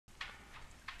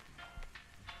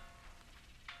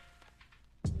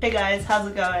Hey guys, how's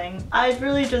it going? I've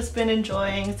really just been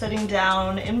enjoying sitting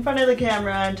down in front of the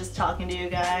camera and just talking to you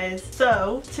guys.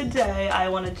 So today I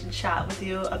wanted to chat with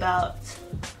you about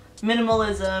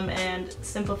minimalism and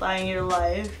simplifying your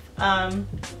life.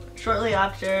 Shortly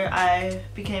after I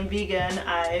became vegan,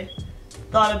 I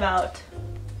thought about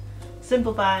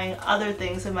simplifying other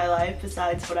things in my life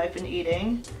besides what I've been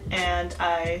eating, and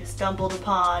I stumbled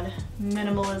upon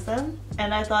minimalism,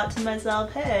 and I thought to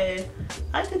myself, hey,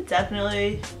 I could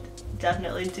definitely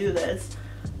do this.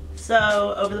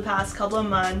 So over the past couple of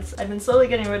months I've been slowly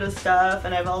getting rid of stuff,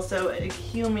 and I've also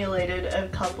accumulated a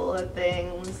couple of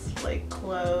things like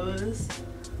clothes,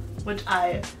 which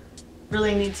I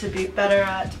really need to be better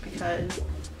at because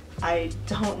I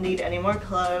don't need any more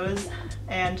clothes,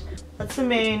 and that's the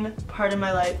main part of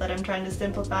my life that I'm trying to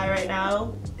simplify right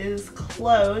now is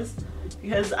clothes,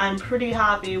 because I'm pretty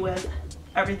happy with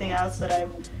everything else that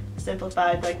I've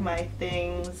simplified, like my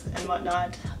things and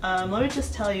whatnot. Let me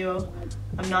just tell you,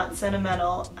 I'm not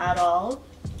sentimental at all,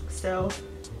 so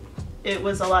it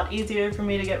was a lot easier for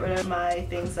me to get rid of my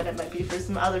things than it might be for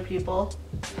some other people.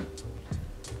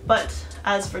 But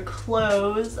as for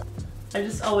clothes, I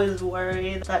just always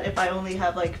worry that if I only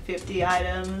have like 50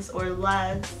 items or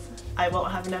less, I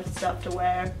won't have enough stuff to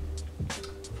wear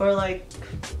for like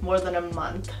more than a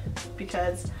month,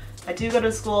 because I do go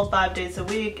to school 5 days a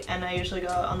week and I usually go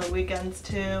out on the weekends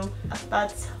too.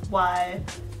 That's why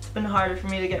it's been harder for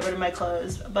me to get rid of my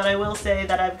clothes. But I will say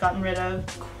that I've gotten rid of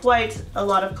quite a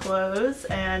lot of clothes,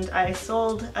 and I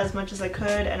sold as much as I could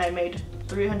and I made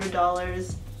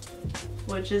 $300,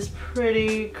 which is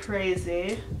pretty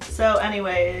crazy. So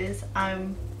anyways,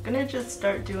 I'm gonna just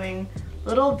start doing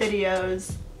little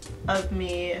videos of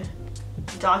me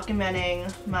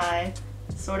documenting my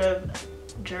sort of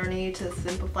journey to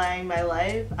simplifying my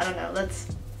life. I don't know,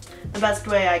 that's the best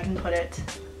way I can put it.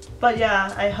 But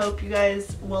yeah, I hope you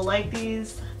guys will like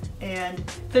these, and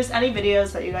if there's any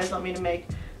videos that you guys want me to make,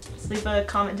 just leave a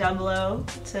comment down below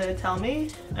to tell me.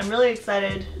 I'm really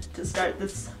excited to start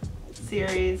this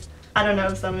series. I don't know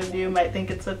if some of you might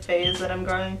think it's a phase that I'm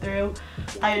going through.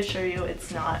 I assure you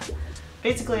it's not.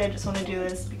 Basically, I just want to do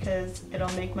this because it'll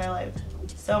make my life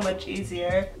so much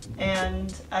easier,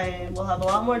 and I will have a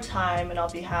lot more time and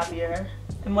I'll be happier.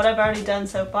 And what I've already done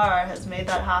so far has made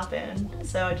that happen.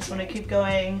 So I just want to keep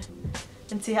going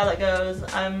and see how that goes.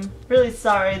 I'm really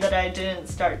sorry that I didn't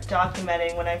start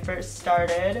documenting when I first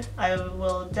started. I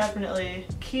will definitely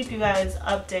keep you guys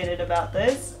updated about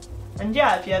this. And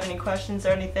yeah, if you have any questions or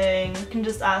anything, you can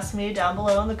just ask me down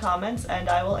below in the comments and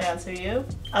I will answer you.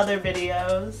 Other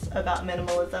videos about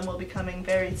minimalism will be coming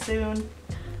very soon.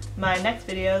 My next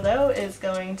video though is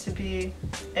going to be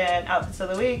an outfits of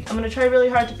the week. I'm going to try really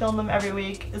hard to film them every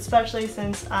week, especially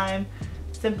since I'm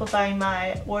simplifying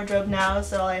my wardrobe now,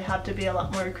 so I have to be a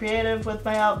lot more creative with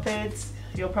my outfits.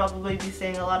 You'll probably be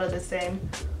seeing a lot of the same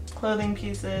clothing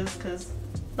pieces because,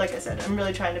 like I said, I'm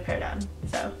really trying to pare down.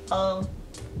 So I'll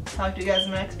talk to you guys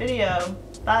in the next video.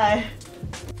 Bye!